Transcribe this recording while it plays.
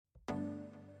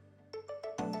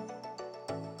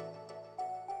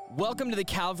Welcome to the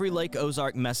Calvary Lake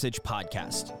Ozark Message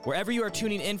Podcast. Wherever you are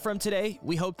tuning in from today,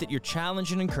 we hope that you're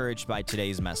challenged and encouraged by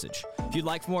today's message. If you'd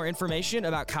like more information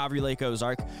about Calvary Lake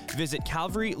Ozark, visit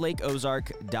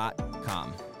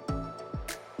calvarylakeozark.com.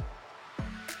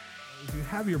 If you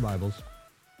have your Bibles,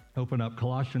 open up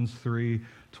Colossians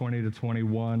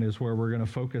 3:20-21 is where we're going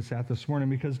to focus at this morning,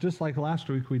 because just like last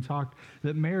week, we talked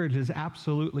that marriage is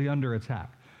absolutely under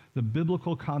attack. The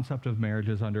biblical concept of marriage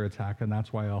is under attack, and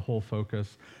that's why a whole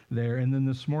focus there. And then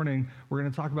this morning, we're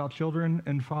going to talk about children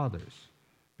and fathers,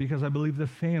 because I believe the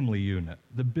family unit,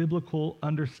 the biblical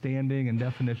understanding and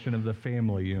definition of the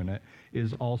family unit,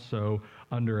 is also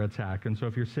under attack. And so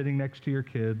if you're sitting next to your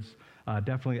kids,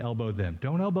 definitely elbow them.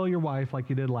 Don't elbow your wife like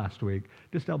you did last week.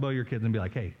 Just elbow your kids and be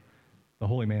like, hey, the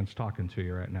holy man's talking to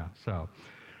you right now. So,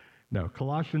 no,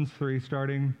 Colossians 3,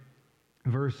 starting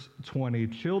verse 20,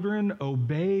 children,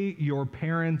 obey your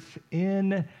parents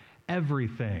in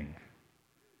everything.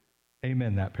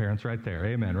 Amen, that parents right there.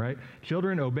 Amen, right?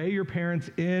 Children, obey your parents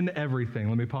in everything.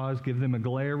 Let me pause, give them a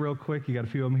glare real quick. You got a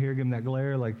few of them here. Give them that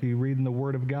glare like you reading the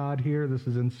Word of God here. This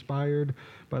is inspired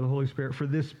by the Holy Spirit. For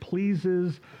this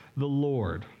pleases the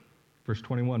Lord. Verse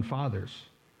 21, fathers,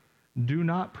 do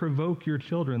not provoke your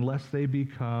children lest they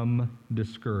become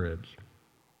discouraged.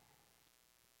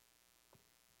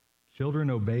 Children,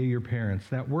 obey your parents.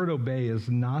 That word obey is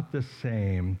not the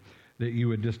same that you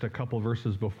would just a couple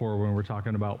verses before when we're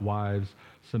talking about wives,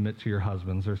 submit to your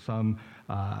husbands. There's some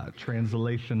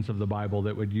translations of the Bible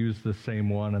that would use the same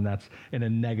one, and that's in a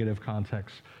negative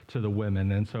context to the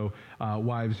women. And so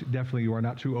wives, definitely you are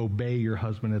not to obey your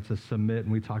husband. It's a submit,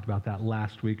 and we talked about that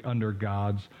last week, under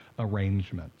God's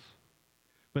arrangements.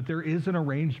 But there is an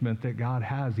arrangement that God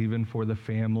has even for the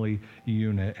family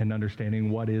unit, and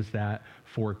understanding what is that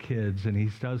for kids. And he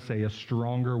does say a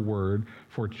stronger word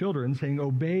for children, saying,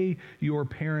 obey your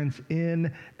parents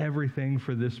in everything,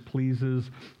 for this pleases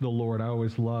the Lord. I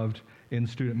always loved in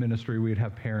student ministry, we'd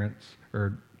have parents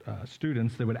or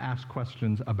students that would ask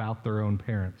questions about their own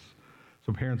parents.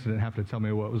 So parents didn't have to tell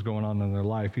me what was going on in their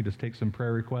life. You just take some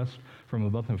prayer requests from a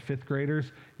bunch of fifth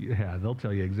graders. Yeah, they'll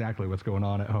tell you exactly what's going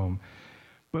on at home.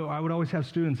 But I would always have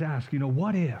students ask,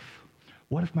 what if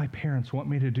my parents want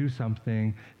me to do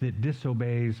something that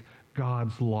disobeys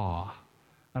God's law?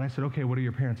 And I said, okay, what are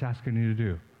your parents asking you to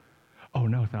do? Oh,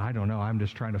 no, I don't know. I'm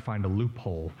just trying to find a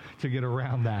loophole to get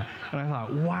around that. And I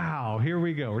thought, wow, here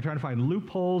we go. We're trying to find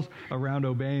loopholes around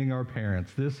obeying our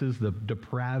parents. This is the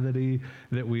depravity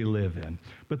that we live in.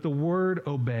 But the word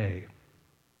obey,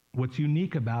 what's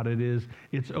unique about it is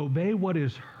it's obey what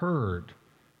is heard.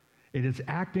 It is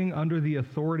acting under the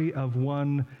authority of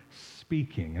one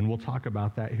speaking, and we'll talk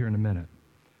about that here in a minute.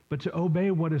 But to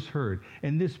obey what is heard,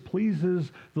 and this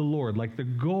pleases the Lord. Like the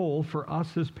goal for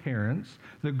us as parents,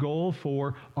 the goal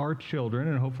for our children,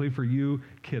 and hopefully for you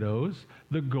kiddos,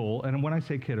 the goal, and when I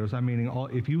say kiddos, I'm meaning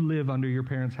if you live under your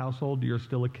parents' household, you're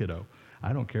still a kiddo.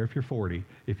 I don't care if you're 40.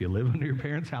 If you live under your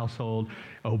parents' household,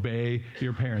 obey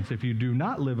your parents. If you do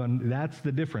not live under, that's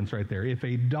the difference right there. If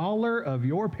 $1 of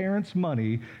your parents'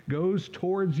 money goes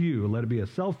towards you, let it be a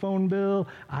cell phone bill,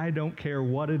 I don't care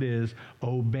what it is,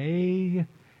 obey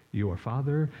your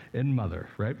father and mother,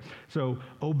 right? So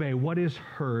obey what is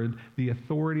heard, the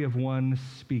authority of one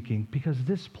speaking, because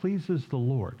this pleases the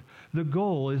Lord. The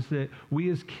goal is that we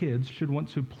as kids should want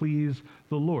to please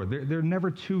the Lord. They're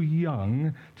never too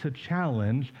young to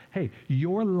challenge, hey,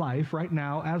 your life right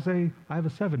now I have a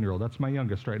 7-year-old, that's my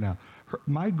youngest right now.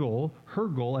 Her goal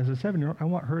as a 7-year-old, I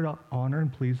want her to honor and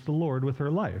please the Lord with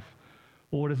her life.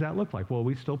 Well, what does that look like? Well,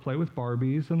 we still play with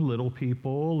Barbies and little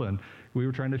people, and we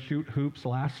were trying to shoot hoops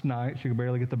last night. She could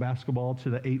barely get the basketball to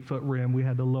the 8-foot rim. We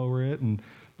had to lower it,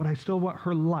 but I still want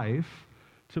her life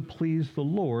to please the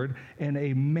Lord, and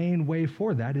a main way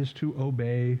for that is to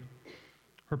obey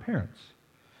her parents.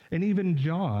 And even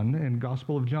John, in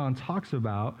Gospel of John,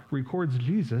 records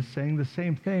Jesus saying the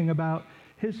same thing about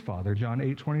his father, John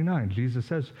 8:29. Jesus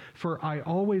says, for I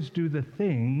always do the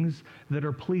things that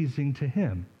are pleasing to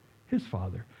him, his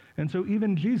father. And so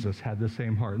even Jesus had the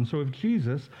same heart. And so if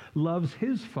Jesus loves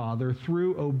his father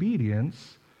through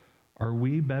obedience, are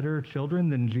we better children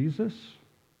than Jesus?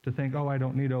 To think, I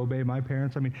don't need to obey my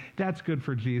parents. I mean, that's good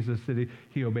for Jesus that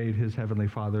he obeyed his heavenly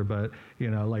father. But,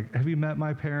 have you met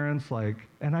my parents?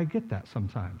 And I get that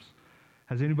sometimes.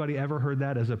 Has anybody ever heard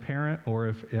that as a parent? Or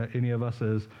if any of us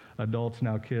as adults,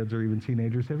 now kids or even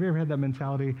teenagers, have you ever had that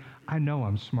mentality? I know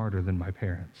I'm smarter than my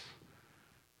parents.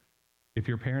 If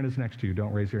your parent is next to you,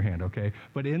 don't raise your hand, okay?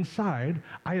 But inside,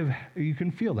 you can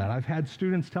feel that. I've had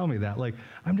students tell me that,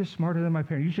 I'm just smarter than my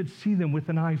parent. You should see them with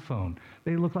an iPhone.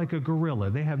 They look like a gorilla.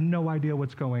 They have no idea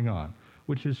what's going on,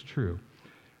 which is true.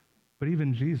 But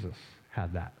even Jesus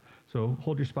had that. So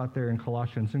hold your spot there in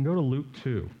Colossians and go to Luke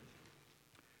 2.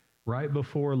 Right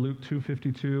before Luke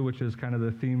 2:52, which is kind of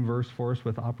the theme verse for us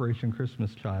with Operation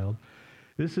Christmas Child.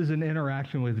 This is an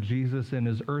interaction with Jesus and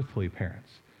his earthly parents.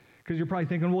 Because you're probably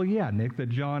thinking, well, yeah, Nick, the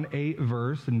John 8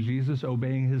 verse and Jesus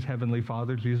obeying his heavenly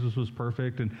Father. Jesus was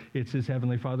perfect and it's his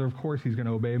heavenly Father. Of course he's going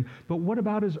to obey him. But what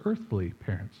about his earthly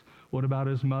parents? What about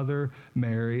his mother,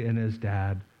 Mary, and his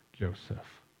dad, Joseph?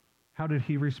 How did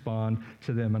he respond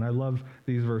to them? And I love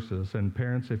these verses. And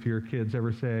parents, if your kids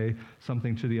ever say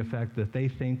something to the effect that they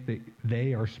think that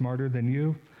they are smarter than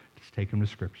you, just take them to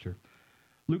Scripture.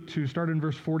 Luke 2, start in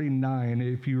verse 49.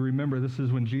 If you remember, this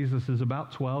is when Jesus is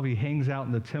about 12. He hangs out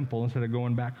in the temple instead of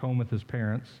going back home with his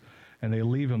parents. And they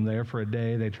leave him there for a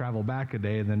day. They travel back a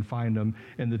day and then find him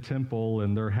in the temple,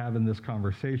 and they're having this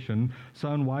conversation.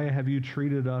 Son, why have you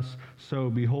treated us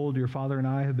so? Behold, your father and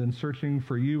I have been searching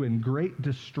for you in great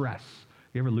distress.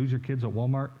 You ever lose your kids at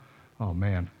Walmart? Oh,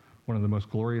 man, one of the most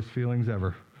glorious feelings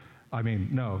ever. I mean,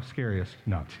 no, scariest.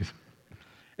 No, geez.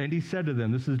 And he said to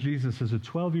them, this is Jesus as a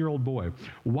 12-year-old boy,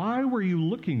 why were you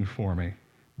looking for me?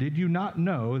 Did you not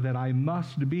know that I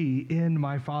must be in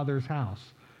my Father's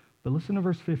house? But listen to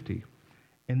verse 50.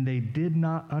 And they did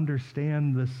not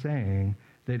understand the saying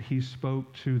that he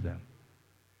spoke to them.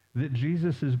 That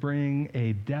Jesus is bringing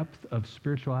a depth of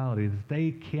spirituality that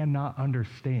they cannot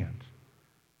understand.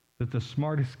 That the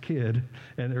smartest kid,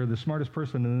 or the smartest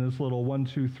person in this little 1,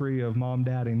 2, 3 of mom,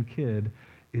 dad, and kid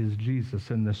is Jesus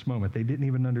in this moment. They didn't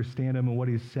even understand him and what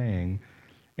he's saying.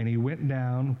 And he went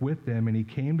down with them, and he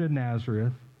came to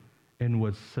Nazareth and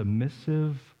was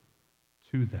submissive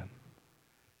to them.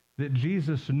 That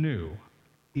Jesus knew,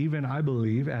 even I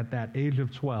believe at that age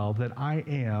of 12, that I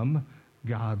am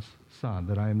God's son,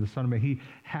 that I am the Son of Man. He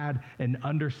had an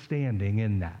understanding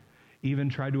in that. Even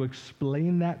tried to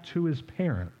explain that to his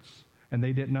parents, and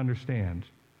they didn't understand.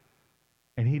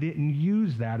 And he didn't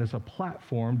use that as a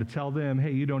platform to tell them,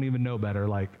 hey, you don't even know better,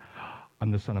 like,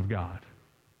 I'm the Son of God.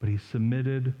 But he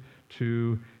submitted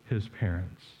to his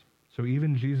parents. So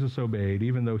even Jesus obeyed,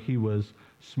 even though he was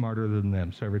smarter than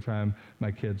them. So every time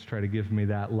my kids try to give me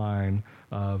that line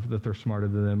of that they're smarter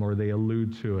than them, or they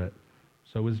allude to it,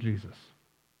 so was Jesus.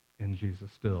 And Jesus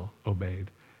still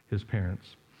obeyed his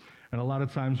parents. And a lot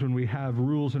of times when we have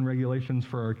rules and regulations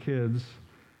for our kids,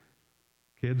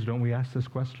 don't we ask this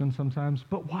question sometimes?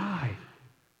 But why?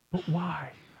 But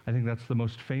why? I think that's the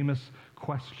most famous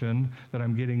question that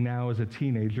I'm getting now as a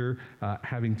teenager,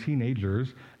 having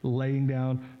teenagers laying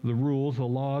down the rules, the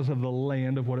laws of the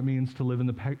land of what it means to live in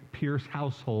the Pierce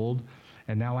household,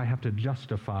 and now I have to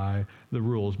justify the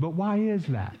rules. But why is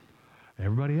that?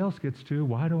 Everybody else gets to.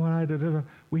 Why do I?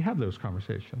 We have those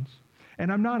conversations.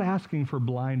 And I'm not asking for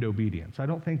blind obedience. I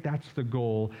don't think that's the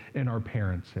goal in our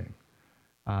parenting.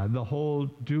 The whole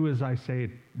do as I say,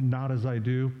 not as I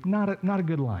do, not a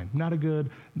good line, not a good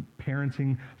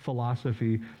parenting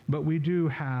philosophy, but we do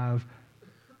have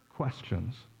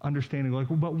questions, understanding like,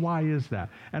 but why is that?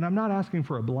 And I'm not asking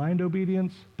for a blind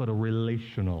obedience, but a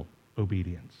relational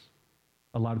obedience.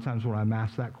 A lot of times when I'm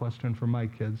asked that question from my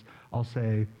kids, I'll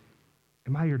say,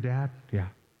 am I your dad? Yeah.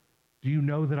 Do you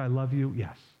know that I love you?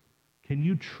 Yes. Can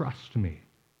you trust me?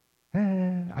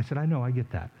 I said, I know, I get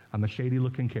that. I'm a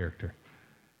shady-looking character.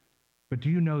 But do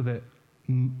you know that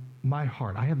my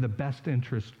heart, I have the best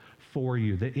interest for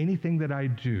you, that anything that I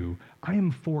do, I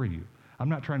am for you. I'm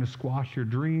not trying to squash your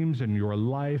dreams and your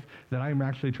life, that I'm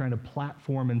actually trying to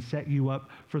platform and set you up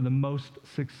for the most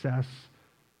success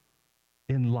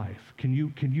in life. Can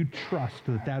you trust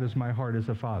that that is my heart as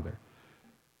a father?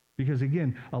 Because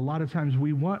again, a lot of times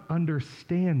we want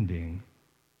understanding,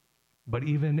 but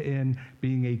even in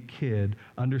being a kid,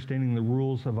 understanding the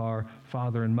rules of our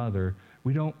father and mother,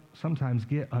 we don't sometimes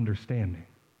get understanding,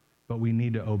 but we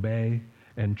need to obey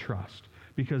and trust.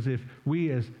 Because if we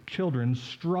as children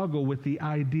struggle with the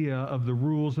idea of the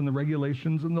rules and the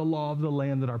regulations and the law of the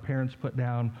land that our parents put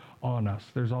down on us,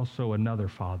 there's also another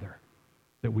father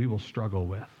that we will struggle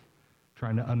with,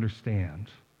 trying to understand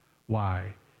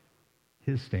why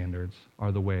his standards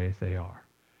are the way they are.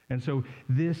 And so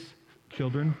this,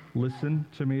 children, listen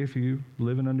to me. If you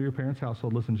living under your parents'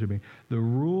 household, listen to me. The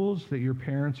rules that your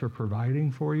parents are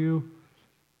providing for you,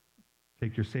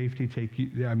 take your safety,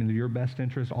 your best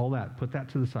interest, all that, put that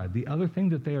to the side. The other thing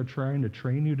that they are trying to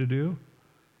train you to do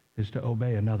is to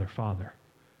obey another father.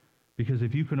 Because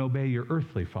if you can obey your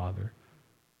earthly father,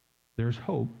 there's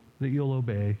hope that you'll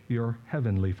obey your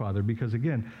heavenly Father. Because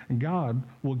again, God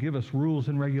will give us rules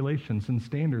and regulations and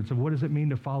standards of what does it mean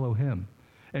to follow him.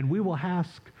 And we will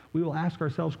ask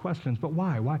ourselves questions, but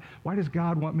why? Why does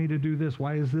God want me to do this?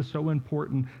 Why is this so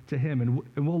important to him?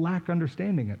 And we'll lack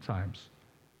understanding at times.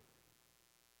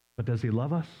 But does he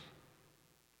love us?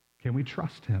 Can we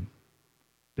trust him?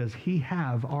 Does he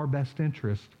have our best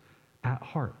interest at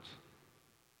heart?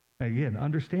 Again,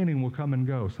 understanding will come and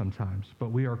go sometimes,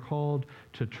 but we are called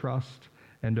to trust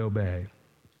and obey.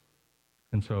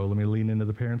 And so let me lean into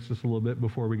the parents just a little bit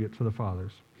before we get to the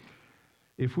fathers.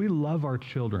 If we love our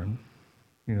children,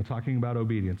 talking about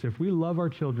obedience, if we love our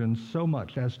children so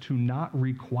much as to not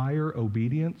require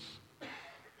obedience,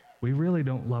 we really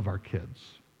don't love our kids.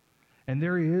 And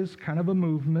there is kind of a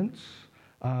movement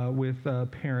with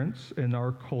parents in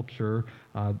our culture,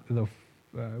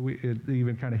 it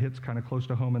even kind of hits kind of close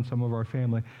to home in some of our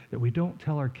family, that we don't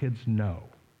tell our kids no.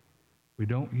 We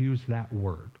don't use that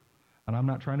word. And I'm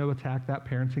not trying to attack that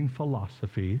parenting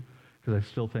philosophy, because I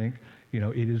still think,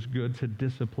 it is good to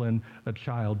discipline a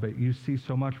child, but you see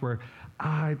so much where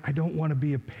I don't want to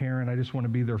be a parent, I just want to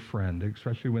be their friend,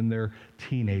 especially when they're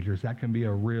teenagers. That can be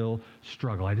a real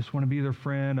struggle. I just want to be their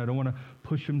friend. I don't want to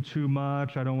push them too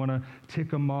much. I don't want to tick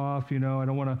them off, I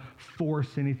don't want to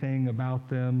force anything about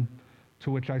them. To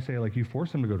which I say, you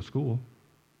force them to go to school.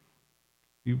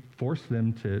 You force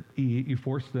them to eat. You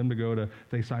force them to go to,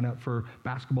 they sign up for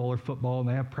basketball or football and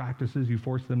they have practices. You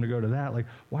force them to go to that.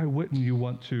 Why wouldn't you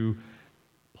want to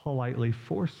politely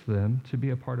force them to be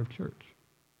a part of church?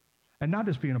 And not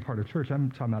just being a part of church,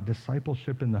 I'm talking about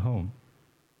discipleship in the home.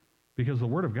 Because the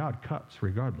Word of God cuts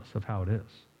regardless of how it is.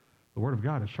 The Word of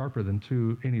God is sharper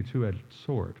than any two-edged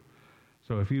sword.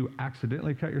 So if you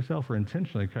accidentally cut yourself or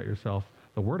intentionally cut yourself,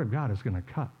 the Word of God is going to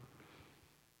cut.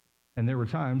 And there were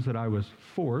times that I was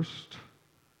forced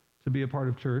to be a part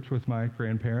of church with my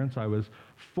grandparents. I was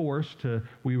forced to,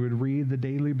 we would read the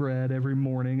Daily Bread every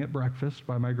morning at breakfast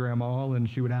by my grandma, and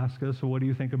she would ask us, so what do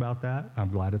you think about that?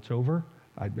 I'm glad it's over.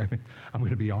 I'm going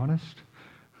to be honest.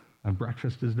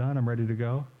 Breakfast is done. I'm ready to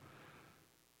go.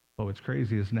 But what's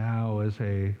crazy is now, as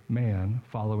a man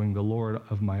following the Lord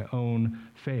of my own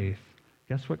faith,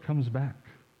 guess what comes back?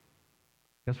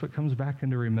 Guess what comes back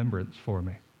into remembrance for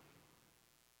me?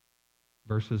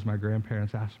 Verses my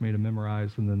grandparents asked me to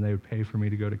memorize, and then they would pay for me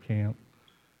to go to camp.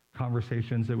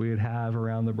 Conversations that we would have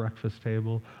around the breakfast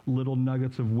table. Little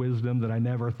nuggets of wisdom that I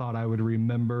never thought I would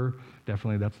remember.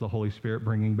 Definitely that's the Holy Spirit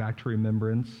bringing back to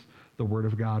remembrance the Word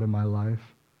of God in my life.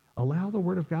 Allow the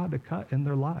Word of God to cut in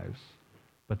their lives,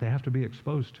 but they have to be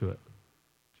exposed to it,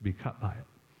 to be cut by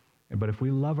it. But if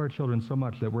we love our children so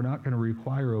much that we're not going to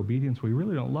require obedience, we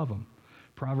really don't love them.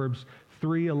 Proverbs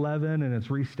 3:11, and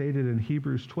it's restated in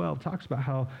Hebrews 12, talks about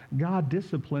how God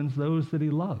disciplines those that he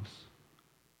loves.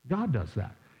 God does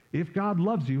that. If God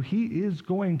loves you, he is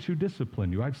going to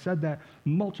discipline you. I've said that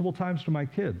multiple times to my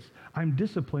kids. I'm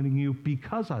disciplining you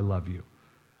because I love you.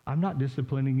 I'm not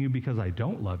disciplining you because I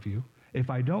don't love you. If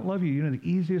I don't love you, the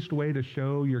easiest way to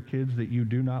show your kids that you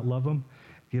do not love them,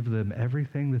 give them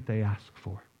everything that they ask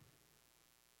for.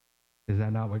 Is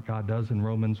that not what God does in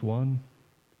Romans 1?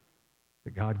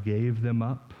 That God gave them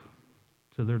up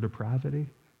to their depravity,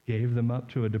 gave them up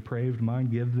to a depraved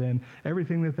mind, give them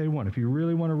everything that they want. If you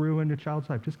really want to ruin your child's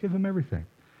life, just give them everything.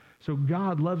 So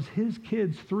God loves his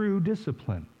kids through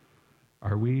discipline.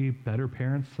 Are we better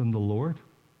parents than the Lord?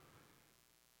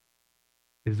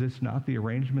 Is this not the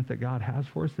arrangement that God has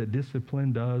for us, that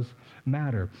discipline does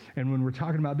matter? And when we're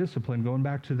talking about discipline, going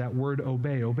back to that word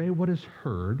obey what is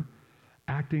heard,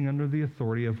 acting under the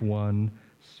authority of one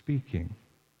speaking.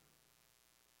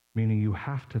 Meaning you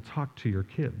have to talk to your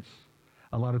kids.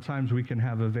 A lot of times we can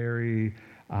have a very,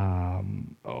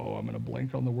 I'm going to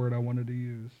blank on the word I wanted to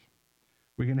use.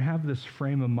 We can have this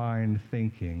frame of mind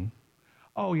thinking,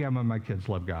 oh yeah, my kids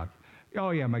love God. Oh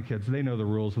yeah, my kids, they know the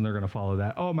rules and they're going to follow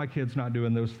that. Oh, my kid's not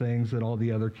doing those things that all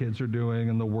the other kids are doing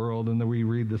in the world, and we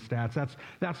read the stats.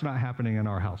 That's not happening in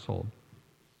our household.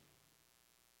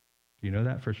 Do you know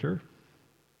that for sure?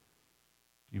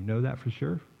 You know that for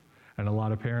sure? And a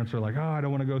lot of parents are like, oh, I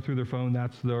don't want to go through their phone.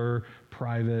 That's their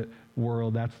private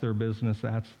world. That's their business.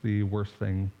 That's the worst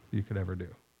thing you could ever do.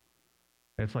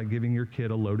 It's like giving your kid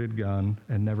a loaded gun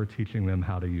and never teaching them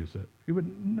how to use it. You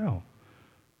wouldn't know.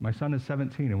 My son is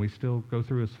 17 and we still go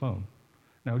through his phone.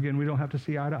 Now, again, we don't have to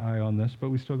see eye to eye on this, but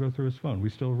we still go through his phone. We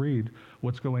still read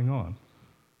what's going on.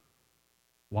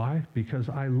 Why? Because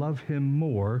I love him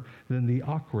more than the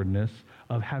awkwardness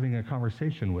of having a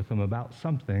conversation with him about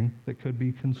something that could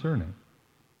be concerning.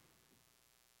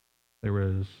 There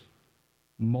was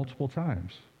multiple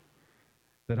times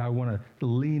that I want to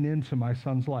lean into my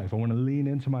son's life. I want to lean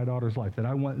into my daughter's life, that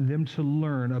I want them to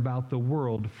learn about the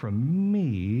world from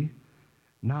me,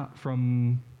 not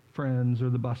from friends or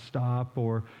the bus stop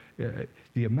or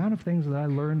the amount of things that I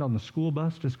learned on the school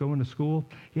bus just going to school.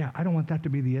 Yeah, I don't want that to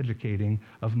be the educating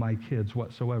of my kids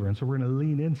whatsoever. And so we're going to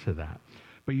lean into that.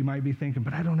 But you might be thinking,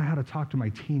 but I don't know how to talk to my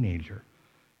teenager.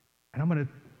 And I'm going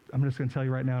I'm just going to tell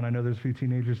you right now, and I know there's a few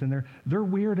teenagers in there, they're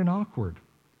weird and awkward.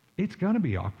 It's going to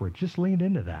be awkward. Just lean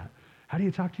into that. How do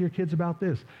you talk to your kids about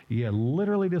this? You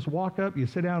literally just walk up, you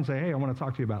sit down and say, hey, I want to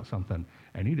talk to you about something.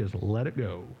 And you just let it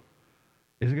go.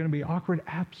 Is it going to be awkward?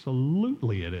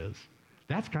 Absolutely it is.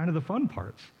 That's kind of the fun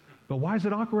parts. But why is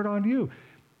it awkward on you?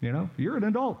 You know, you're an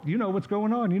adult. You know what's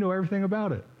going on. You know everything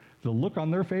about it. The look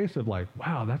on their face of like,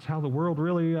 wow, that's how the world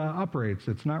really operates.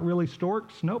 It's not really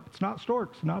storks. Nope, it's not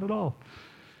storks. Not at all.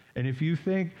 And if you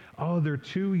think, oh, they're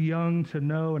too young to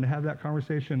know and have that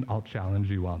conversation, I'll challenge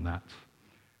you on that.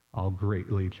 I'll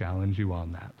greatly challenge you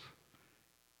on that.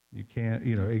 You can't,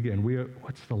 you know, again,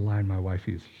 what's the line my wife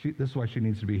uses? This is why she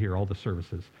needs to be here, all the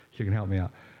services. She can help me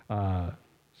out.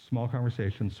 Small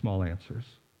conversations, small answers.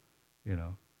 You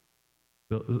know,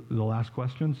 the last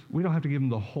questions, we don't have to give them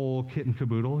the whole kit and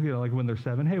caboodle, you know, like when they're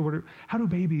 7. Hey, how do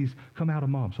babies come out of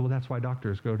moms? Well, that's why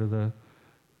doctors go to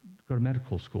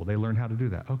medical school. They learn how to do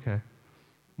that. Okay.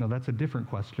 Now, that's a different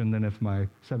question than if my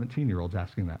 17-year-old's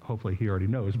asking that. Hopefully, he already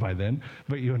knows by then,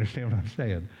 but you understand what I'm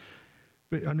saying.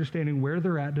 But understanding where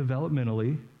they're at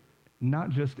developmentally, not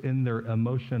just in their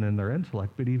emotion and their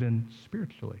intellect, but even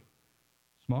spiritually.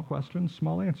 Small questions,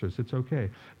 small answers. It's okay.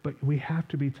 But we have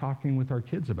to be talking with our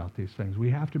kids about these things.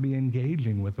 We have to be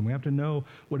engaging with them. We have to know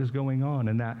what is going on.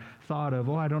 And that thought of,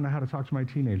 oh, I don't know how to talk to my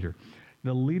teenager.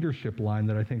 The leadership line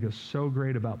that I think is so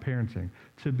great about parenting,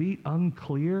 to be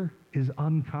unclear is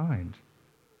unkind.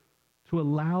 To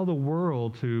allow the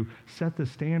world to set the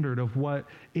standard of what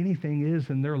anything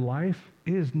is in their life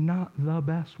is not the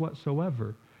best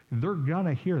whatsoever. They're going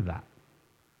to hear that.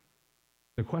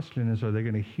 The question is, are they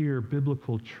going to hear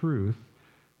biblical truth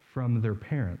from their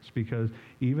parents? Because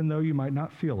even though you might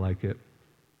not feel like it,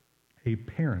 a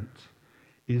parent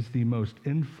is the most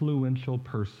influential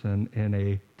person in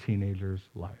a teenager's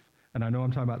life. And I know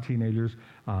I'm talking about teenagers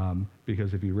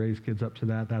because if you raise kids up to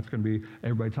that, that's going to be,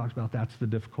 everybody talks about that's the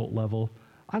difficult level.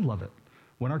 I love it.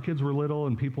 When our kids were little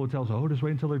and people would tell us, oh, just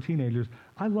wait until they're teenagers,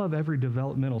 I love every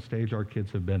developmental stage our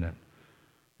kids have been in.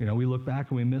 You know, we look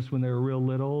back and we miss when they were real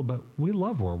little, but we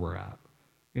love where we're at.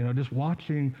 You know, just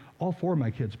watching all 4 of my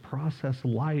kids process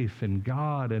life and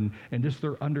God and just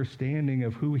their understanding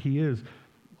of who he is.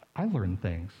 I learn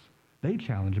things. They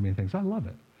challenge me in things. I love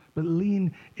it. But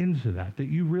lean into that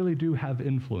you really do have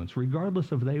influence,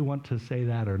 regardless if they want to say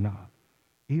that or not,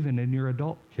 even in your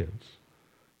adult kids.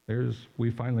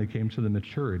 We finally came to the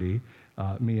maturity,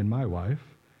 me and my wife,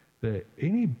 that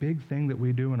any big thing that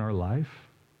we do in our life,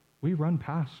 we run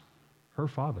past her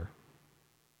father.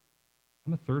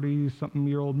 I'm a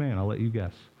 30-something-year-old man. I'll let you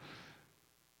guess.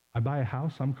 I buy a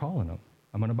house, I'm calling him.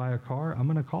 I'm going to buy a car, I'm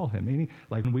going to call him.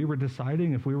 Like when we were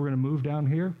deciding if we were going to move down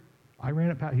here, I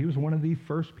ran it past. He was one of the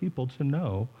first people to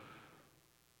know.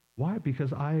 Why?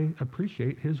 Because I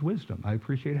appreciate his wisdom. I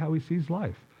appreciate how he sees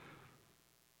life.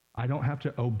 I don't have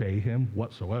to obey him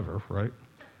whatsoever, right?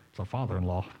 It's a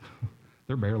father-in-law.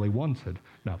 They're barely wanted.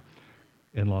 No.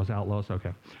 In-laws, outlaws,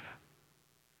 okay.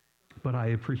 But I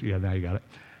appreciate, yeah, now you got it.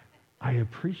 I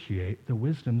appreciate the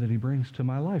wisdom that he brings to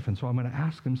my life. And so I'm going to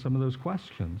ask him some of those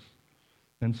questions.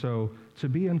 And so to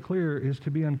be unclear is to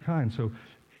be unkind. So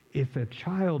if a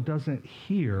child doesn't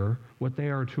hear what they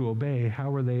are to obey,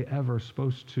 how are they ever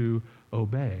supposed to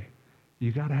obey?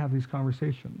 You got to have these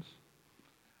conversations.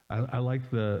 I like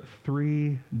the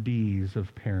 3 Ds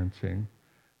of parenting.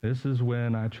 This is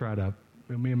when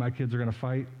me and my kids are going to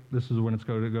fight. This is when it's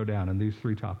going to go down in these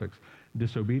 3 topics.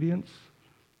 Disobedience,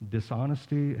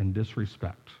 dishonesty, and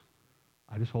disrespect.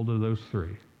 I just hold to those 3.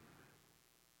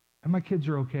 And my kids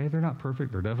are okay. They're not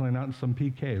perfect. They're definitely not in some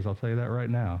PKs. I'll tell you that right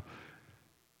now.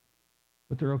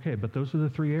 But they're okay. But those are the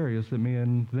 3 areas that me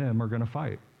and them are going to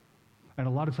fight. And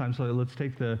a lot of times, so let's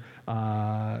take the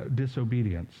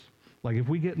disobedience. Like if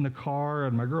we get in the car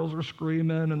and my girls are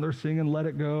screaming and they're singing Let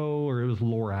It Go, or it was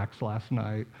Lorax last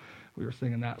night. We were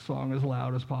singing that song as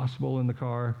loud as possible in the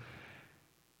car.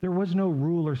 There was no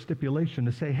rule or stipulation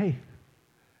to say, hey.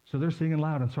 So they're singing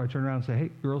loud, and so I turn around and say,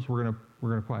 hey, girls, we're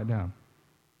gonna quiet down.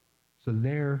 So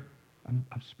I'm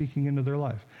speaking into their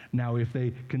life. Now, if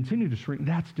they continue to shrink,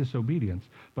 that's disobedience.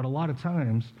 But a lot of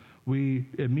times, we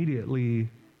immediately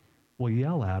will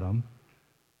yell at them,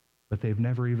 but they've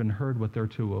never even heard what they're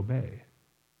to obey.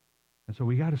 And so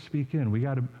we got to speak in. We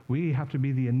have to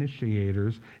be the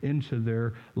initiators into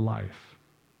their life.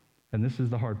 And this is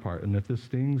the hard part. And if this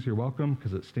stings, you're welcome,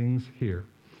 because it stings here.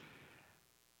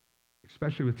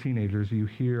 Especially with teenagers, you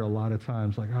hear a lot of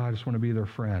times like, oh, I just want to be their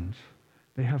friend.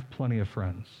 They have plenty of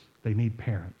friends. They need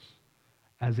parents.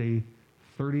 As a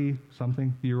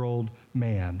 30-something-year-old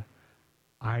man,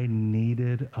 I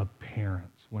needed a parent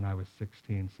when I was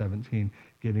 16, 17,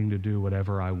 getting to do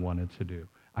whatever I wanted to do.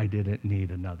 I didn't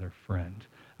need another friend.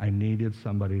 I needed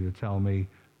somebody to tell me,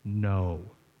 no,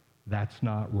 that's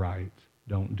not right.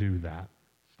 Don't do that.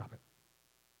 Stop it.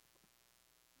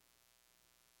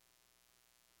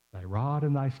 Thy rod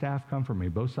and thy staff comfort me.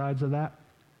 Both sides of that,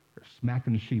 they're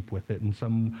smacking sheep with it in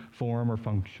some form or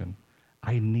function.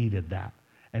 I needed that.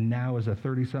 And now as a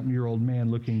 30-something-year-old man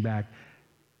looking back,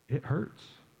 it hurts.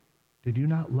 Did you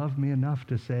not love me enough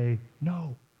to say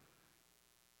no?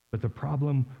 But the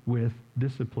problem with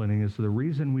disciplining is the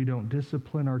reason we don't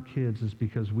discipline our kids is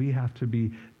because we have to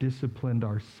be disciplined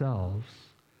ourselves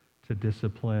to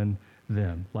discipline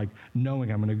them. Like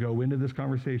knowing I'm going to go into this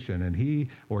conversation and he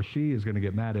or she is going to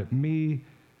get mad at me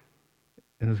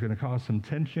and it's going to cause some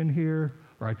tension here,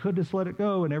 or I could just let it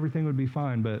go and everything would be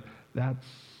fine, but that's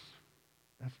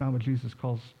not what Jesus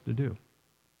calls to do.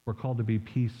 We're called to be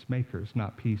peacemakers,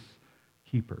 not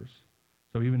peacekeepers.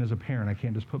 So even as a parent, I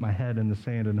can't just put my head in the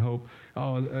sand and hope,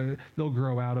 they'll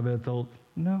grow out of it.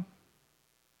 No.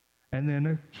 And then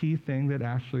a key thing that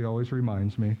Ashley always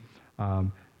reminds me,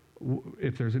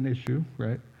 if there's an issue,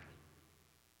 right?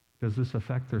 Does this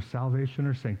affect their salvation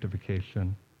or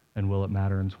sanctification? And will it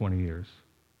matter in 20 years?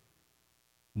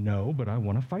 No, but I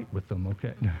want to fight with them,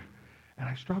 okay? And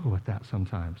I struggle with that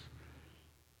sometimes.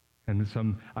 And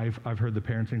I've heard the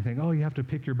parenting thing, you have to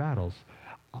pick your battles.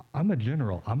 I'm a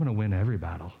general. I'm going to win every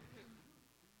battle.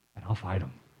 And I'll fight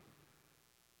them.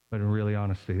 But in really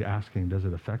honesty, asking, does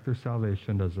it affect their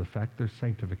salvation? Does it affect their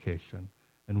sanctification?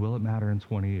 And will it matter in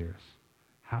 20 years?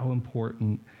 How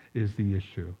important is the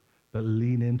issue? But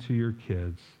lean into your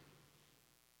kids.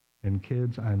 And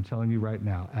kids, I'm telling you right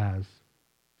now, as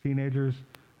teenagers,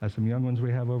 as some young ones we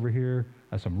have over here,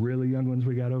 as some really young ones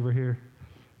we got over here,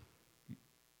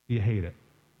 you hate it.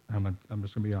 I'm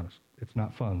just going to be honest. It's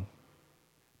not fun.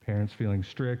 Parents feeling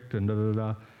strict and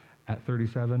da-da-da. At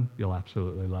 37, you'll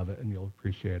absolutely love it and you'll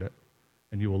appreciate it.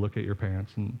 And you will look at your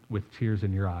parents and with tears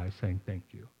in your eyes saying, thank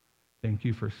you. Thank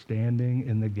you for standing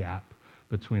in the gap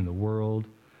between the world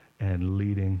and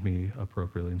leading me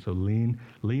appropriately. And so lean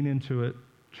into it,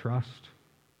 trust.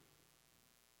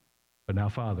 But now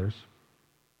fathers,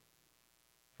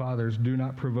 do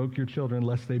not provoke your children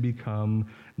lest they become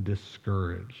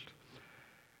discouraged.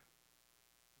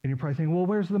 And you're probably thinking, well,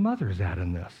 where's the mothers at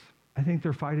in this? I think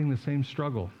they're fighting the same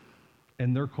struggle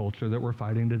in their culture that we're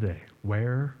fighting today.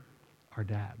 Where are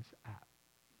dads at?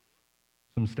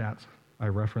 Some stats I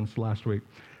referenced last week.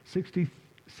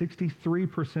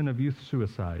 63% of youth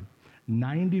suicide,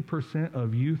 90%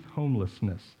 of youth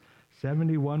homelessness,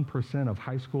 71% of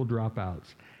high school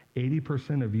dropouts,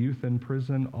 80% of youth in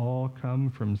prison all come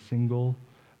from single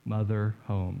mother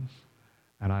homes.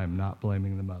 And I am not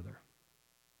blaming the mother.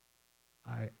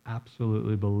 I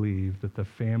absolutely believe that the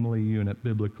family unit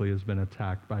biblically has been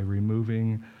attacked by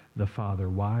removing the father.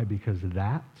 Why? Because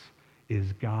that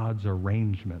is God's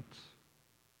arrangement.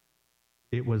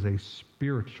 It was a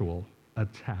spiritual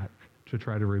attack to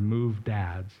try to remove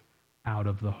dads out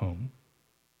of the home.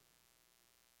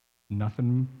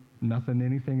 Nothing,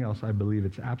 anything else. I believe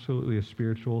it's absolutely a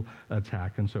spiritual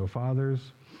attack. And so fathers,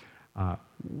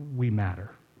 we matter.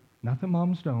 Not that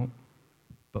moms don't,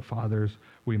 but fathers,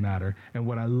 we matter. And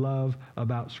what I love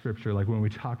about Scripture, like when we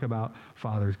talk about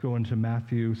fathers, go into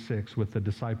Matthew 6 with the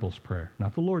disciples' prayer.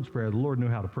 Not the Lord's Prayer. The Lord knew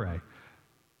how to pray.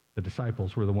 The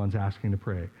disciples were the ones asking to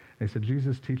pray. They said,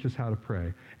 Jesus, teach us how to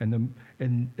pray. And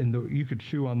you could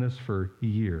chew on this for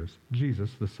years.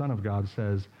 Jesus, the Son of God,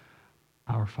 says,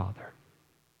 our Father.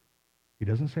 He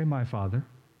doesn't say my Father.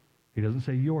 He doesn't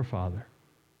say your Father.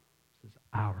 He says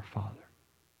our Father.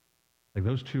 Like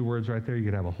those two words right there, you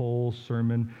could have a whole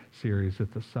sermon series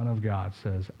that the Son of God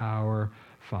says, our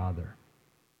Father.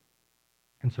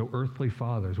 And so earthly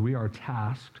fathers, we are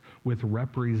tasked with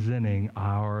representing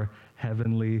our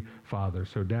heavenly Father.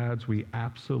 So dads, we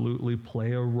absolutely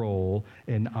play a role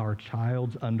in our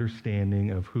child's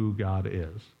understanding of who God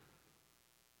is.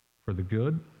 For the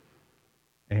good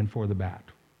and for the bad.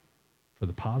 For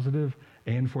the positive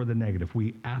and for the negative.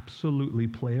 We absolutely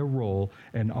play a role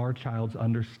in our child's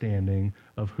understanding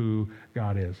of who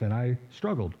God is. And I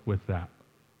struggled with that.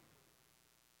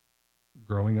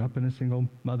 Growing up in a single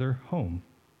mother home.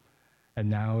 And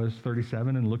now as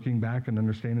 37 and looking back and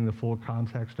understanding the full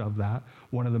context of that,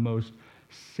 one of the most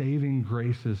saving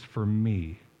graces for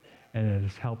me, and it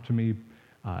has helped me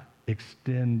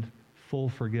extend full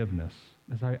forgiveness,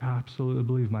 is I absolutely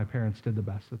believe my parents did the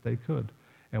best that they could.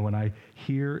 And when I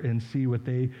hear and see what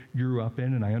they grew up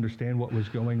in and I understand what was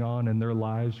going on in their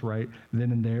lives right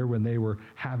then and there when they were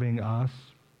having us,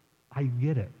 I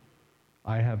get it.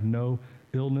 I have no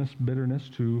illness, bitterness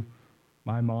to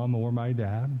my mom or my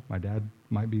dad. My dad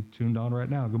might be tuned on right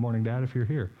now. Good morning, Dad, if you're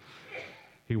here.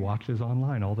 He watches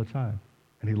online all the time.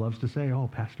 And he loves to say, oh,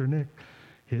 Pastor Nick,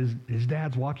 his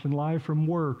dad's watching live from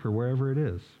work or wherever it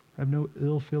is. I have no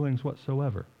ill feelings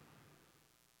whatsoever.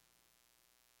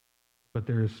 But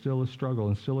there is still a struggle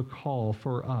and still a call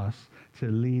for us to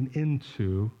lean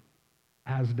into,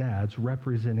 as dads,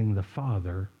 representing the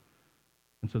Father.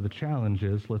 And so the challenge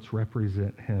is, let's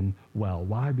represent him well.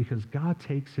 Why? Because God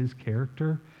takes his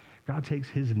character, God takes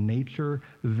his nature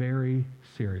very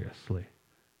seriously.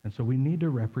 And so we need to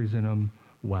represent him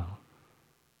well.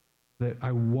 That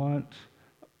I want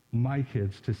my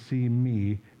kids to see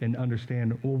me and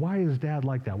understand, well, why is dad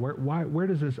like that? Where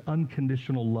does this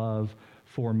unconditional love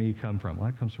for me come from? Well,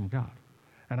 that comes from God.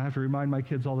 And I have to remind my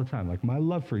kids all the time, like, my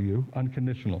love for you,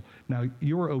 unconditional. Now,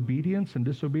 your obedience and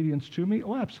disobedience to me,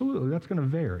 oh, absolutely, that's going to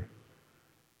vary.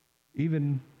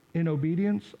 Even in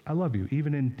obedience, I love you.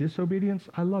 Even in disobedience,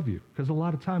 I love you. Because a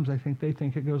lot of times I think they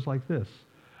think it goes like this.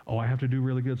 Oh, I have to do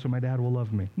really good so my dad will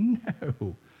love me.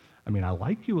 No. I mean, I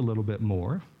like you a little bit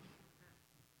more.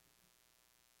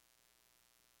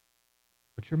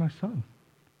 But you're my son.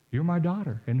 You're my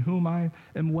daughter, in whom I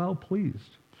am well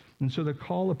pleased. And so the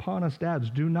call upon us,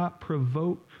 dads, do not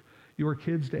provoke your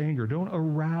kids to anger. Don't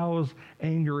arouse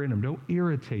anger in them. Don't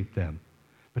irritate them.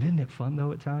 But isn't it fun,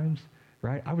 though, at times?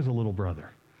 Right? I was a little brother.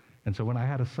 And so when I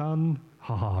had a son,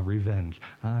 revenge.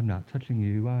 I'm not touching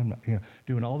you. I'm not,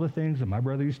 doing all the things that my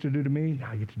brother used to do to me.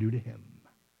 Now I get to do to him.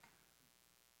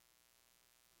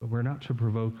 But we're not to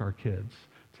provoke our kids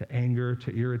to anger,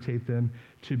 to irritate them,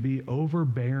 to be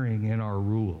overbearing in our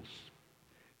rules.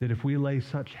 That if we lay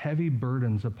such heavy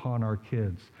burdens upon our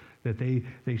kids, that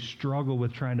they struggle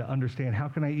with trying to understand, how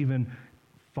can I even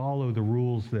follow the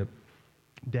rules that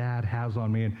dad has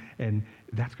on me? And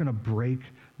that's going to break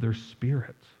their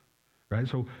spirit. Right?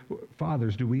 So,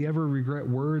 fathers, do we ever regret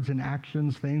words and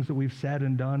actions, things that we've said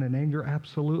and done in anger?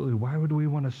 Absolutely. Why would we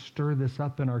want to stir this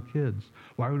up in our kids?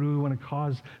 Why would we want to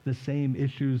cause the same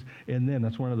issues in them?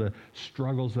 That's one of the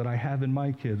struggles that I have in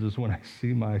my kids, is when I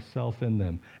see myself in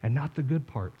them, and not the good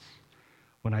parts.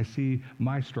 When I see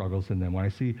my struggles in them, when I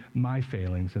see my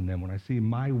failings in them, when I see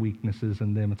my weaknesses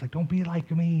in them, it's like, don't be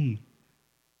like me.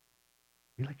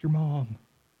 Be like your mom.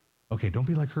 Okay, don't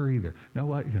be like her either. No,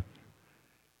 what?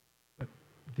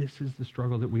 This is the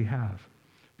struggle that we have.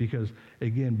 Because,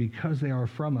 again, because they are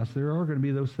from us, there are going to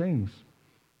be those things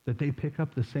that they pick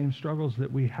up the same struggles that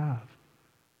we have.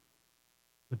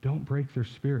 But don't break their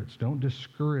spirits. Don't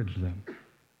discourage them.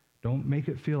 Don't make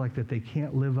it feel like that they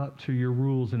can't live up to your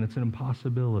rules and it's an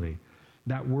impossibility.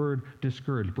 That word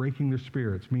discourage, breaking their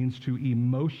spirits, means to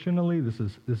emotionally, this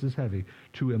is heavy,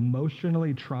 to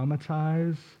emotionally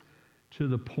traumatize to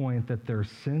the point that their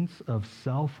sense of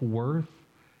self-worth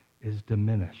is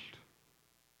diminished.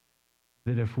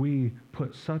 That if we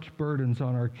put such burdens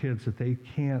on our kids that they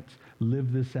can't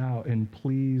live this out and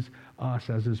please us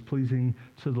as is pleasing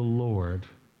to the Lord,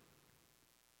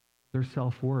 their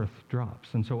self-worth drops.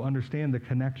 And so understand the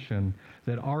connection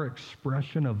that our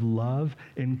expression of love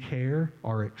and care,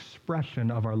 our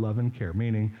expression of our love and care,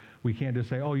 meaning we can't just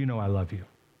say, oh, I love you.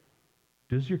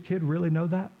 Does your kid really know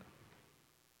that?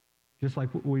 Just like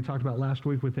we talked about last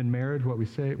week within marriage, what we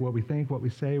say, what we think, what we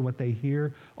say, what they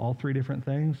hear, all three different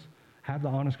things. Have the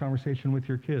honest conversation with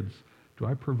your kids. Do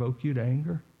I provoke you to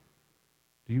anger?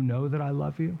 Do you know that I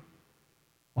love you?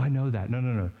 Oh, I know that.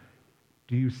 No.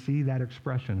 Do you see that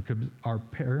expression? Because our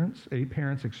a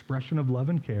parent's expression of love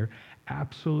and care,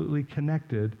 absolutely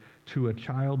connected to a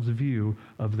child's view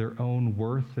of their own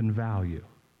worth and value.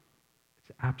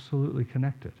 It's absolutely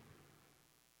connected.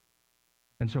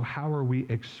 And so how are we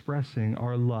expressing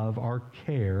our love, our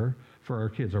care for our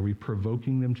kids? Are we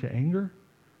provoking them to anger?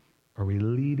 Are we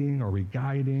leading? Are we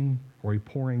guiding? Are we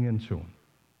pouring into them?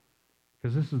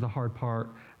 Because this is the hard part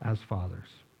as fathers.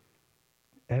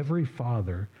 Every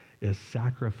father is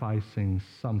sacrificing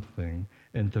something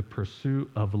in the pursuit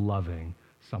of loving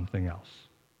something else.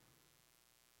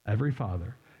 Every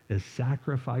father is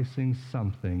sacrificing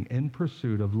something in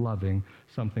pursuit of loving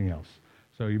something else.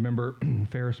 So you remember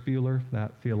Ferris Bueller,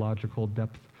 that theological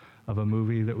depth of a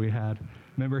movie that we had?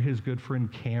 Remember his good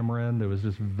friend Cameron that was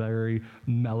just very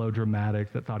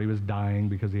melodramatic, that thought he was dying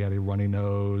because he had a runny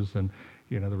nose and,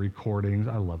 the recordings.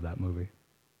 I love that movie.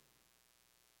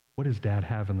 What does Dad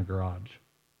have in the garage?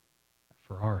 A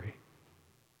Ferrari.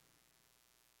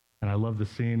 And I love the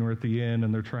scene where at the end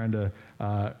and they're trying to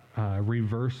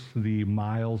reverse the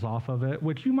miles off of it,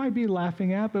 which you might be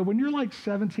laughing at, but when you're like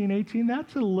 17, 18,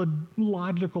 that's a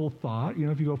logical thought.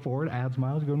 If you go forward, adds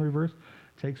miles, you go in reverse,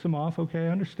 takes them off. Okay, I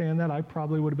understand that. I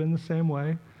probably would have been the same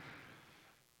way.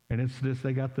 And it's this,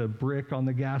 they got the brick on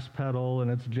the gas pedal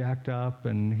and it's jacked up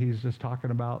and he's just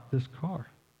talking about this car.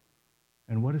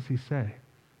 And what does he say?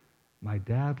 my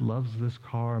dad loves this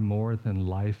car more than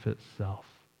life itself.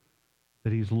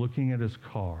 That he's looking at his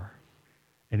car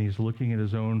and he's looking at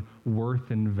his own worth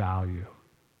and value.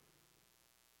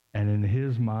 And in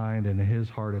his mind and in his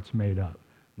heart, it's made up.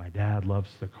 My dad loves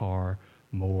the car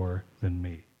more than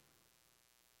me.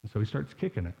 And so he starts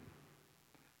kicking it.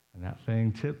 And that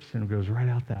thing tips and goes right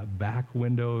out that back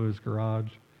window of his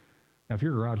garage. Now, if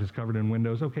your garage is covered in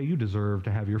windows, okay, you deserve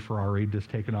to have your Ferrari just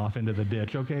taken off into the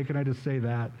ditch. Okay, can I just say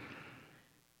that?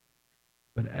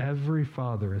 But every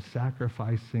father is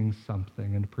sacrificing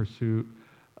something in pursuit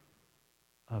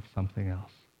of something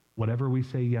else. Whatever we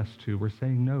say yes to, we're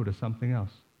saying no to something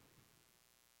else.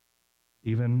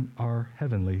 Even our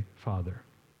heavenly Father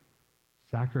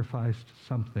sacrificed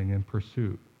something in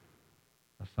pursuit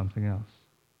of something else.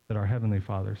 That our heavenly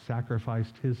Father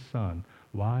sacrificed his Son.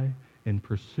 Why? In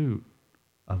pursuit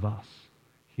of us.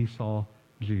 He saw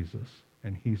Jesus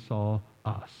and he saw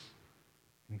us.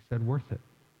 And he said, worth it.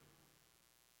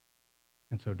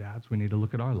 And so, dads, we need to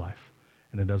look at our life.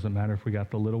 And it doesn't matter if we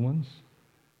got the little ones.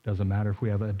 Doesn't matter if we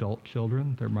have adult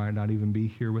children. They might not even be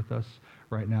here with us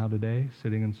right now today,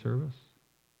 sitting in service.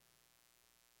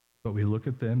 But we look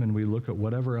at them and we look at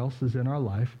whatever else is in our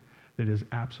life that is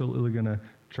absolutely going to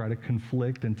try to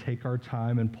conflict and take our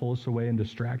time and pull us away and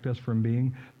distract us from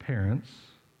being parents.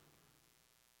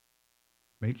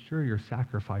 Make sure you're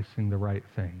sacrificing the right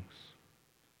things.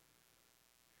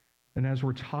 And as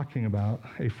we're talking about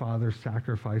a father's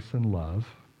sacrifice and love,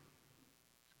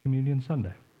 it's Communion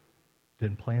Sunday.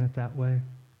 Didn't plan it that way.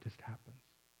 It just happens.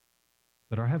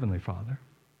 But our Heavenly Father,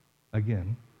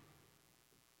 again,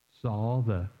 saw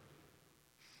the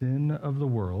sin of the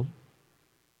world,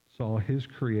 saw his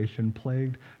creation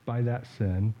plagued by that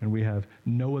sin, and we have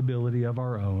no ability of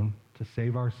our own to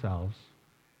save ourselves.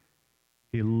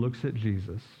 He looks at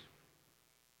Jesus,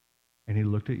 and he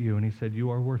looked at you, and he said,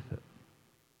 you are worth it.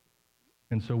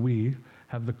 And so we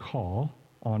have the call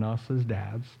on us as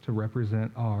dads to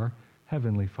represent our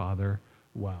Heavenly Father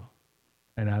well.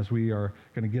 And as we are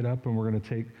going to get up and we're going to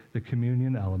take the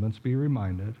communion elements, be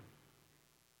reminded,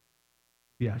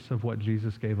 yes, of what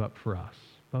Jesus gave up for us,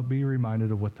 but be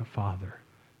reminded of what the Father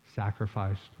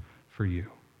sacrificed for you.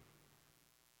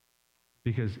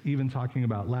 Because even talking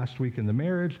about last week in the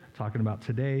marriage, talking about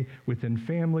today within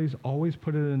families, always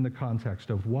put it in the context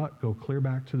of what? Go clear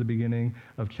back to the beginning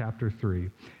of chapter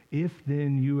 3. If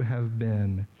then you have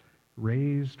been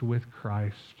raised with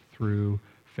Christ through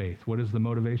faith. What is the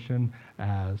motivation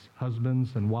as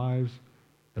husbands and wives?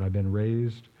 That I've been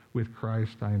raised with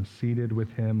Christ. I am seated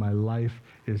with him. My life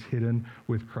is hidden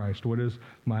with Christ. What is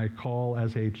my call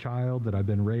as a child? That I've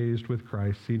been raised with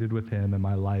Christ, seated with him, and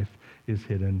my life is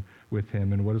hidden with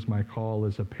him. And what is my call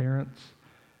as a parent?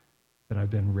 That I've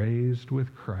been raised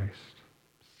with Christ,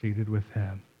 seated with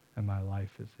him, and my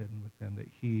life is hidden with him. That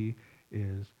he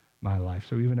is my life.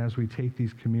 So even as we take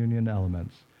these communion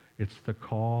elements, it's the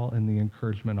call and the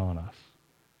encouragement on us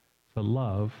to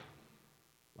love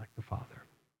like the Father.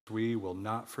 We will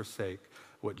not forsake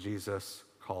what Jesus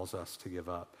calls us to give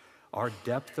up. Our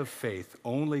depth of faith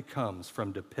only comes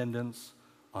from dependence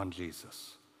on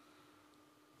Jesus.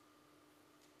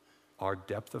 Our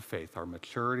depth of faith, our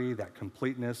maturity, that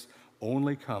completeness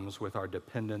only comes with our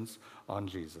dependence on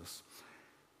Jesus.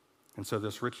 And so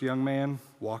this rich young man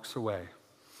walks away.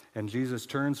 And Jesus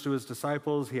turns to his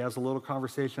disciples. He has a little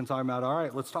conversation talking about, all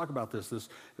right, let's talk about this. Let's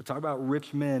talk about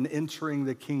rich men entering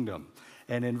the kingdom.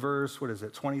 And in verse,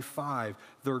 25,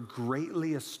 they're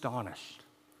greatly astonished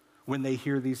when they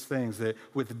hear these things, that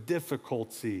with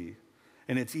difficulty,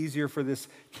 and it's easier for this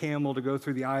camel to go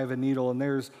through the eye of a needle, and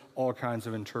there's all kinds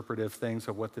of interpretive things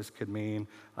of what this could mean.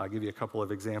 I'll give you a couple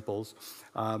of examples.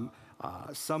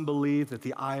 Some believe that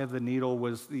the eye of the needle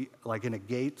was like in a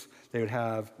gate. They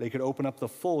could open up the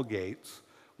full gate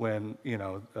when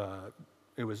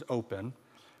it was open.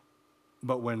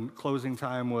 But when closing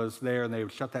time was there and they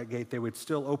would shut that gate, they would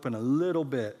still open a little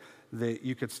bit that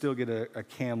you could still get a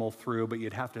camel through, but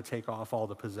you'd have to take off all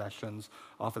the possessions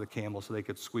off of the camel so they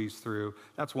could squeeze through.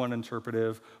 That's one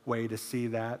interpretive way to see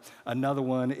that. Another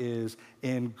one is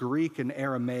in Greek and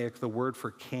Aramaic, the word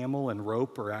for camel and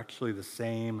rope are actually the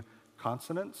same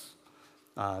consonants.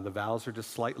 The vowels are just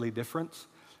slightly different.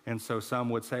 And so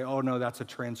some would say, oh, no, that's a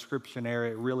transcription error.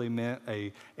 It really meant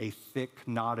a thick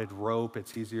knotted rope.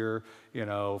 It's easier,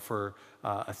 for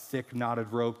a thick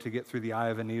knotted rope to get through the eye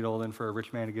of a needle than for a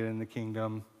rich man to get in the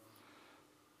kingdom.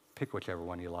 Pick whichever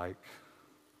one you like.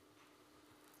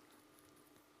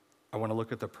 I want to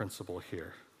look at the principle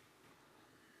here.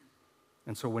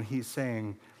 And so when he's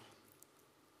saying,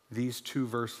 these two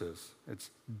verses. It's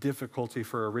difficulty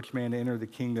for a rich man to enter the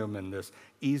kingdom, and this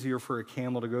easier for a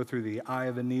camel to go through the eye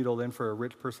of a needle than for a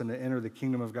rich person to enter the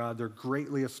kingdom of God. They're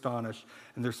greatly astonished,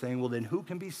 and they're saying, well, then who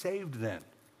can be saved then?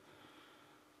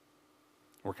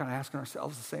 We're kind of asking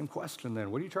ourselves the same question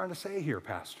then. What are you trying to say here,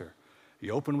 Pastor?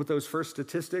 You open with those first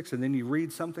statistics, and then you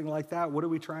read something like that. What are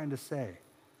we trying to say?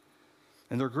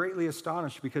 And they're greatly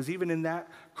astonished because even in that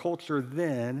culture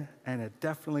then, and it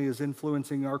definitely is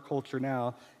influencing our culture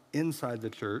now inside the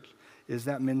church, is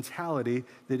that mentality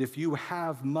that if you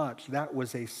have much, that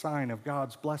was a sign of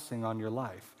God's blessing on your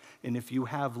life. And if you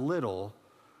have little,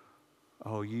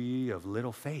 oh, ye of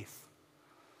little faith.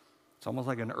 It's almost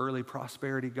like an early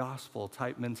prosperity gospel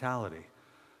type mentality.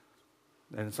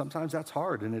 And sometimes that's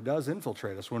hard, and it does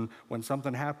infiltrate us. When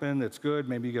something happened that's good,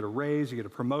 maybe you get a raise, you get a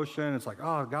promotion, it's like,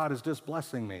 oh, God is just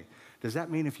blessing me. Does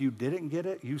that mean if you didn't get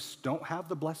it, you don't have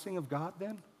the blessing of God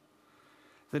then?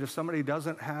 That if somebody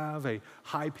doesn't have a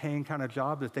high-paying kind of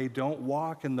job, that they don't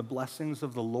walk in the blessings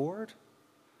of the Lord?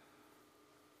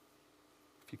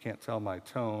 If you can't tell my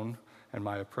tone and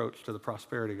my approach to the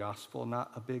prosperity gospel,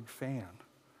 not a big fan.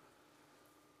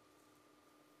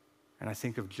 And I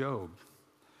think of Job.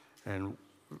 And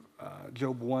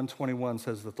Job 1:21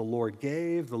 says that the Lord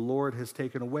gave, the Lord has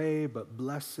taken away, but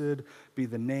blessed be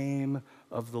the name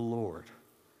of the Lord.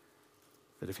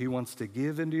 That if he wants to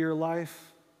give into your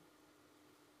life,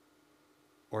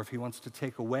 or if he wants to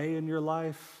take away in your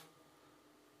life,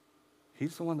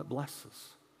 he's the one that blesses.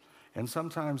 And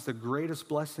sometimes the greatest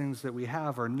blessings that we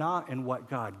have are not in what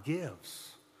God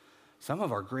gives. Some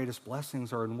of our greatest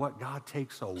blessings are in what God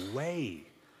takes away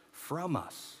from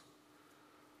us.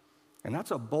 And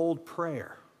that's a bold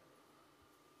prayer.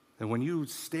 And when you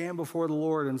stand before the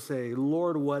Lord and say,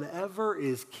 Lord, whatever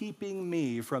is keeping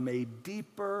me from a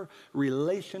deeper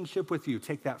relationship with you,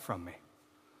 take that from me.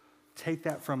 Take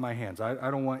that from my hands. I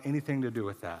don't want anything to do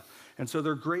with that. And so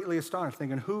they're greatly astonished,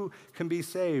 thinking, who can be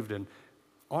saved? And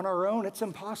on our own, it's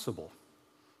impossible.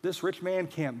 This rich man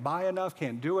can't buy enough,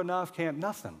 can't do enough, can't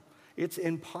nothing. It's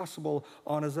impossible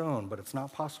on his own, but it's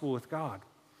not possible with God.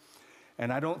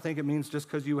 And I don't think it means just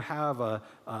because you have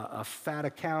a fat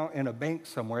account in a bank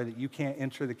somewhere that you can't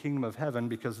enter the kingdom of heaven,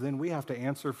 because then we have to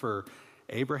answer for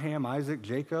Abraham, Isaac,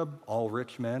 Jacob, all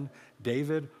rich men,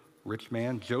 David, rich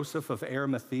man, Joseph of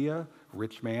Arimathea,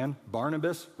 rich man,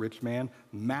 Barnabas, rich man,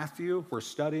 Matthew, we're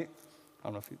studying,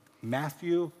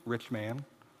 Matthew, rich man.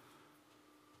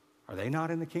 Are they not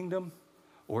in the kingdom?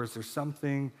 Or is there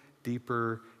something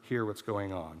deeper here what's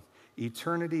going on?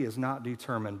 Eternity is not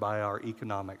determined by our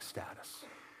economic status,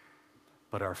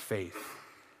 but our faith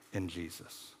in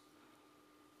Jesus.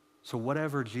 So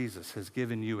whatever Jesus has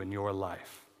given you in your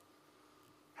life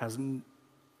has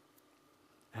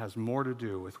more to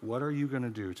do with what are you going to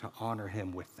do to honor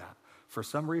him with that. For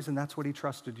some reason, that's what he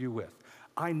trusted you with.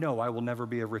 I know I will never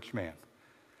be a rich man.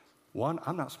 One,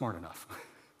 I'm not smart enough.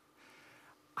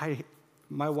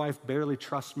 My wife barely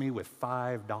trusts me with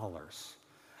 $5.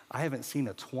 I haven't seen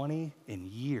a 20 in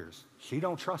years. She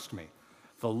don't trust me.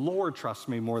 The Lord trusts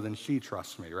me more than she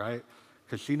trusts me, right?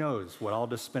 Because she knows what I'll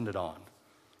just spend it on.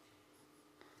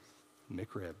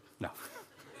 McRib. No.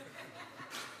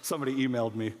 Somebody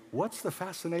emailed me, what's the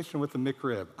fascination with the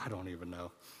McRib? I don't even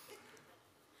know.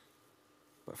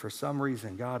 But for some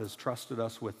reason, God has trusted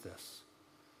us with this.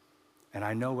 And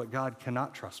I know what God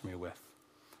cannot trust me with.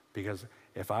 Because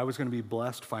if I was going to be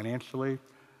blessed financially,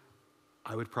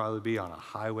 I would probably be on a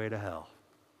highway to hell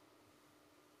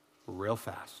real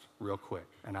fast, real quick,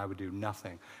 and I would do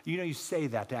nothing. You know, you say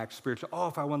that to act spiritual. Oh,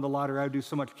 if I won the lottery, I would do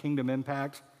so much kingdom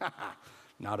impact.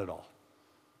 Not at all.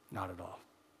 Not at all.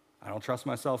 I don't trust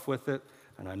myself with it,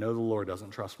 and I know the Lord doesn't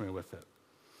trust me with it.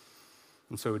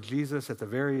 And so Jesus, at the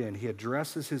very end, he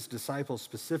addresses his disciples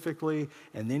specifically,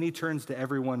 and then he turns to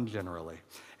everyone generally.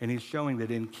 And he's showing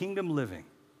that in kingdom living,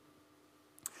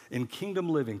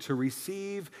 to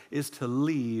receive is to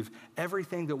leave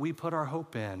everything that we put our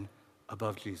hope in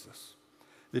above Jesus.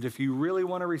 That if you really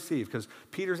want to receive, because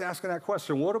Peter's asking that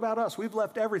question, what about us? We've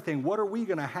left everything. What are we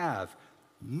going to have?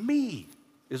 Me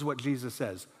is what Jesus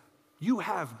says. You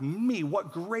have me.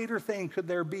 What greater thing could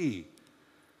there be?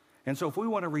 And so if we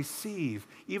want to receive,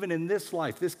 even in this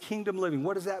life, this kingdom living,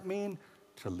 what does that mean?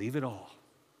 To leave it all.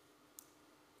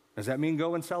 Does that mean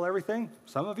go and sell everything?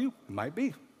 Some of you, it might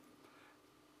be.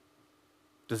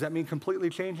 Does that mean completely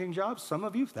changing jobs? Some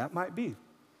of you, that might be.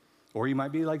 Or you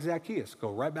might be like Zacchaeus,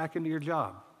 go right back into your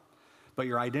job. But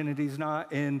your identity's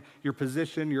not in your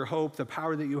position, your hope, the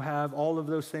power that you have. All of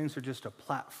those things are just a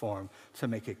platform to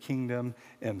make a kingdom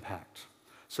impact.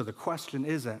 So the question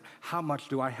isn't, how much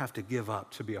do I have to give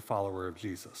up to be a follower of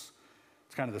Jesus?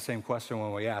 It's kind of the same question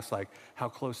when we ask, like, how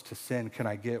close to sin can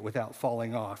I get without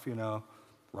falling off, you know?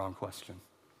 Wrong question.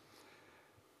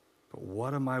 But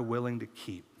what am I willing to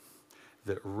keep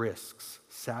that risks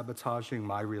sabotaging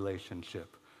my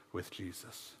relationship with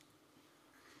Jesus?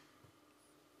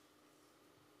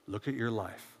 Look at your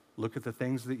life. Look at the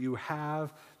things that you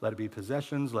have. Let it be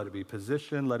possessions, let it be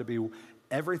position, let it be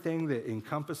everything that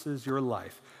encompasses your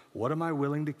life. What am I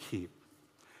willing to keep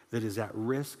that is at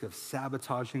risk of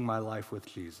sabotaging my life with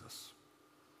Jesus?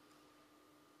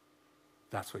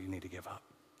 That's what you need to give up.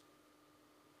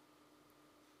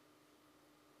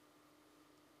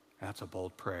 That's a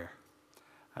bold prayer.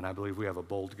 And I believe we have a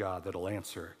bold God that'll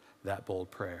answer that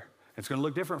bold prayer. It's going to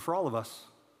look different for all of us.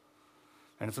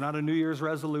 And it's not a New Year's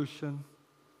resolution,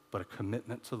 but a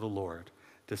commitment to the Lord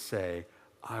to say,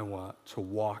 I want to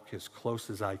walk as close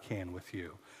as I can with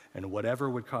you. And whatever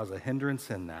would cause a hindrance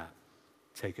in that,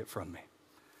 take it from me.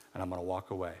 And I'm going to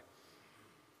walk away.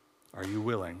 Are you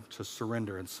willing to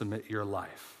surrender and submit your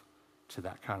life to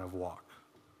that kind of walk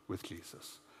with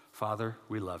Jesus? Father,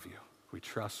 we love you. We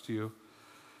trust you.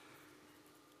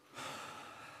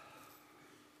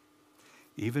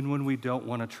 Even when we don't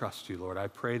want to trust you, Lord, I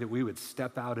pray that we would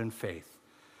step out in faith,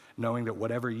 knowing that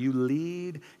whatever you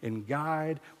lead and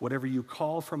guide, whatever you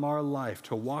call from our life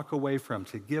to walk away from,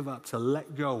 to give up, to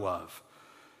let go of,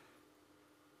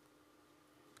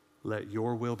 let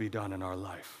your will be done in our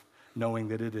life, knowing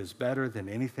that it is better than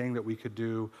anything that we could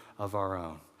do of our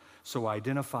own. So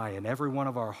identify in every one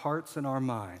of our hearts and our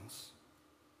minds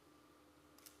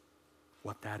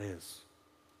what that is.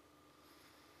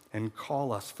 And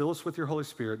call us, fill us with your Holy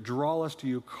Spirit, draw us to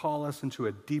you, call us into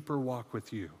a deeper walk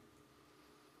with you.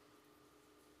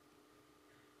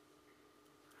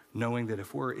 Knowing that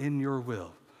if we're in your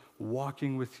will,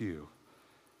 walking with you,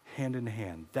 hand in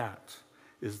hand, that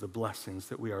is the blessings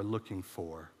that we are looking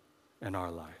for in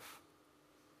our life.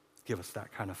 Give us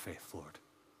that kind of faith, Lord.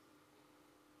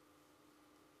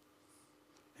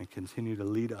 And continue to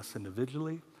lead us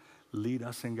individually, lead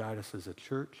us and guide us as a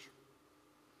church,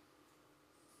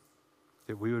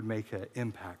 that we would make an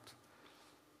impact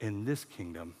in this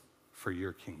kingdom for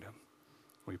your kingdom.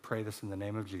 We pray this in the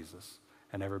name of Jesus.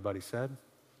 And everybody said,